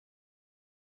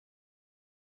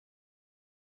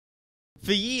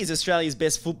For years, Australia's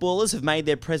best footballers have made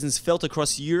their presence felt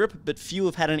across Europe, but few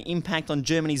have had an impact on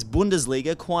Germany's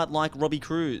Bundesliga quite like Robbie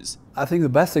Kruse. I think the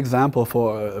best example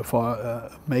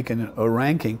for making a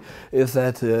ranking is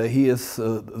that he is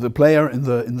the player in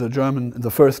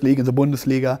the first league, in the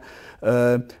Bundesliga,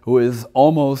 who is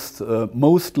almost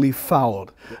mostly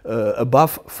fouled,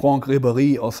 above Franck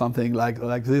Ribéry or something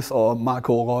like this, or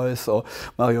Marco Reus or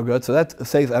Mario Götze. That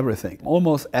says everything.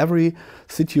 Almost every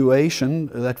situation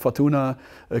that Fortuna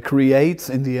creates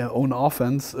in their own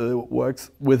offense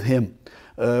works with him.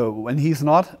 When he's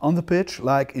not on the pitch,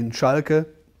 like in Schalke,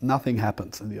 nothing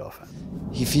happens in the offense.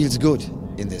 He feels good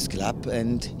in this club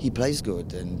and he plays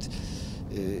good, and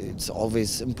it's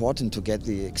always important to get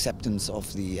the acceptance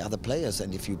of the other players,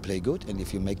 and if you play good and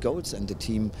if you make goals and the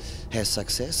team has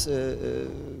success,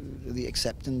 the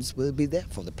acceptance will be there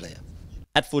for the player.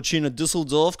 At Fortuna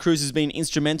Düsseldorf, Kruse has been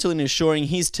instrumental in ensuring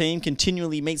his team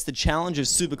continually meets the challenge of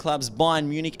super clubs Bayern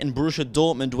Munich and Borussia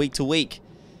Dortmund week to week.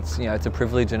 It's a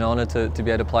privilege and honour to be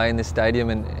able to play in this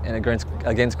stadium and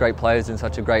against great players in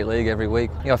such a great league every week.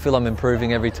 I feel I'm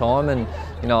improving every time, and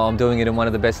I'm doing it in one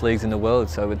of the best leagues in the world.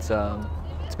 So it's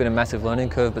been a massive learning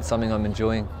curve, but something I'm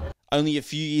enjoying. Only a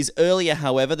few years earlier,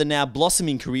 however, the now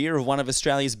blossoming career of one of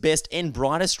Australia's best and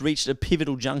brightest reached a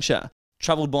pivotal juncture.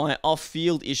 Troubled by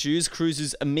off-field issues,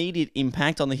 Kruse's immediate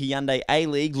impact on the Hyundai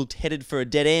A-League looked headed for a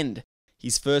dead end.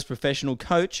 His first professional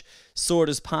coach saw it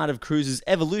as part of Kruse's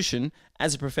evolution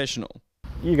as a professional.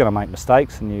 You're going to make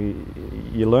mistakes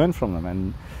and you learn from them,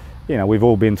 and we've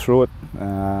all been through it.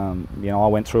 I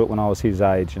went through it when I was his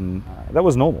age, and that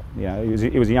was normal.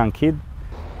 He was a young kid.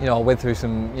 I went through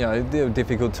some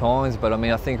difficult times, but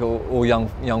I think all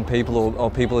young people or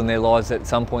people in their lives at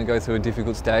some point go through a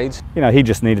difficult stage. He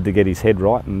just needed to get his head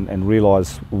right and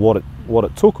realise what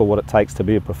it took or what it takes to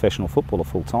be a professional footballer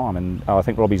full time, and I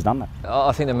think Robbie's done that.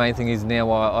 I think the main thing is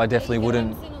now I definitely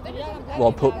wouldn't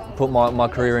put my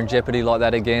career in jeopardy like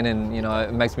that again, and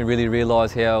it makes me really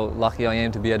realise how lucky I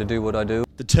am to be able to do what I do.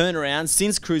 The turnaround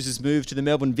since Kruse's move to the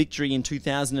Melbourne Victory in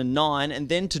 2009 and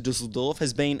then to Düsseldorf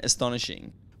has been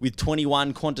astonishing. With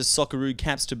 21 Qantas Socceroo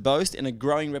caps to boast and a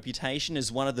growing reputation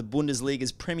as one of the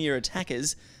Bundesliga's premier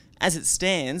attackers, as it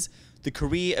stands, the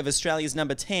career of Australia's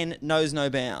number 10 knows no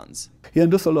bounds. Here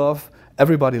in Düsseldorf,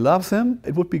 everybody loves him.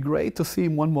 It would be great to see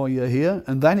him one more year here,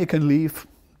 and then he can leave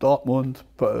Dortmund,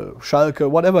 Schalke,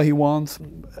 whatever he wants.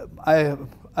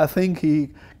 I think he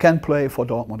can play for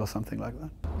Dortmund or something like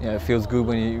that. It feels good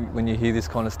when you hear this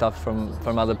kind of stuff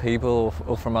from other people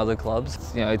or from other clubs.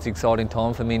 It's an exciting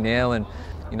time for me now, and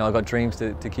I've got dreams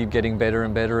to keep getting better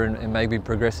and better and maybe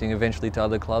progressing eventually to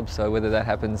other clubs. So whether that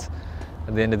happens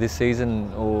at the end of this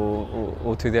season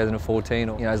or 2014,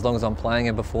 as long as I'm playing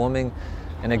and performing,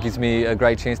 and it gives me a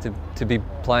great chance to be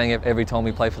playing every time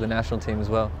we play for the national team as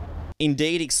well.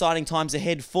 Indeed, exciting times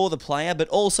ahead for the player, but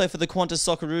also for the Qantas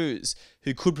Socceroos,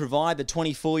 who could provide the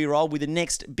 24-year-old with the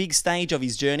next big stage of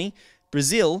his journey,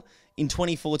 Brazil in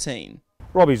 2014.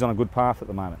 Robbie's on a good path at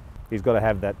the moment. He's got to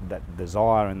have that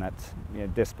desire and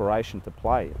that desperation to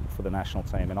play for the national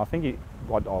team, and I think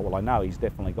I know he's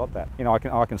definitely got that.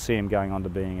 I can see him going on to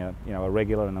being a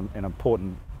regular and an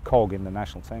important cog in the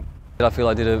national team. I feel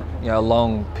I did a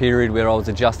long period where I was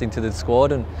adjusting to the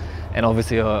squad, and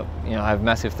obviously I have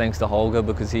massive thanks to Holger,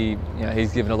 because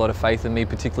he's given a lot of faith in me,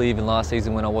 particularly even last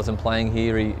season when I wasn't playing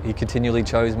here. He continually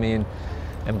chose me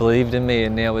and believed in me,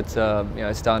 and now it's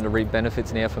starting to reap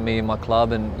benefits now for me and my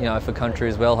club, and for country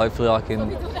as well. Hopefully I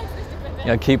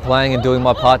can keep playing and doing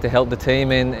my part to help the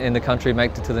team and the country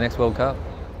make it to the next World Cup.